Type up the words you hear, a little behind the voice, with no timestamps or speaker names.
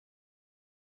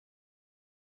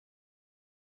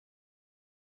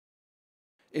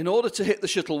In order to hit the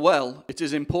shuttle well, it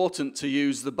is important to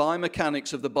use the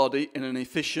biomechanics of the body in an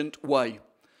efficient way.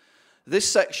 This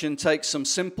section takes some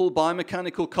simple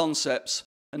biomechanical concepts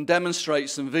and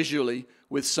demonstrates them visually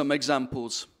with some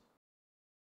examples.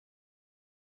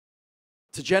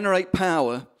 To generate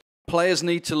power, players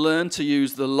need to learn to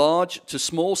use the large to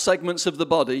small segments of the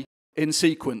body in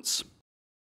sequence.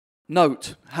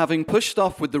 Note, having pushed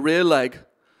off with the rear leg,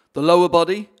 the lower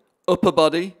body,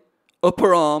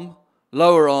 upper arm,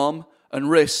 lower arm, and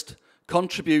wrist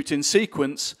contribute in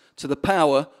sequence to the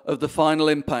power of the final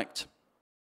impact.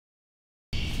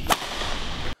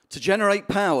 To generate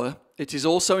power, it is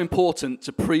also important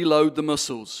to preload the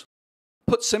muscles.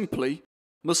 Put simply,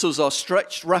 muscles are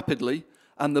stretched rapidly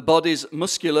and the body's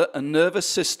muscular and nervous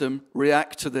system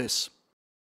react to this,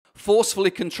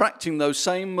 forcefully contracting those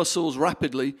same muscles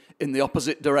rapidly in the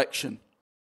opposite direction.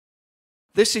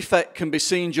 This effect can be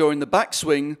seen during the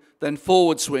backswing, then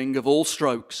forward swing of all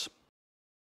strokes.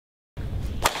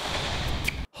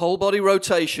 Whole body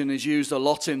rotation is used a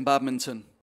lot in badminton.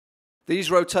 These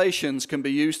rotations can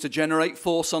be used to generate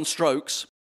force on strokes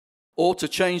or to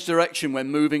change direction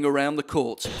when moving around the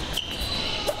court.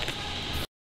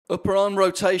 Upper arm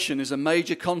rotation is a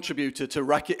major contributor to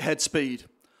racket head speed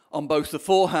on both the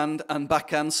forehand and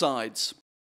backhand sides.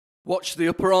 Watch the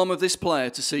upper arm of this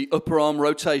player to see upper arm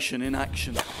rotation in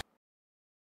action.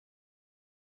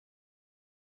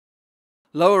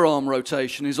 Lower arm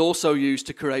rotation is also used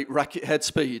to create racket head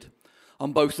speed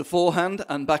on both the forehand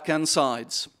and backhand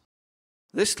sides.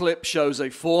 This clip shows a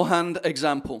forehand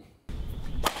example.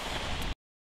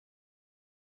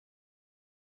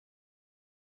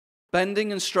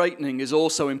 Bending and straightening is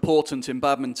also important in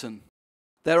badminton.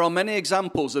 There are many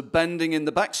examples of bending in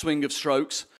the backswing of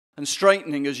strokes and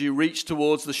straightening as you reach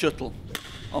towards the shuttle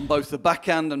on both the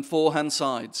backhand and forehand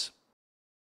sides.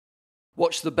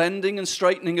 Watch the bending and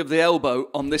straightening of the elbow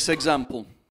on this example.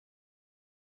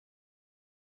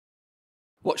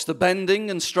 Watch the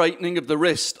bending and straightening of the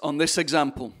wrist on this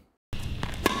example.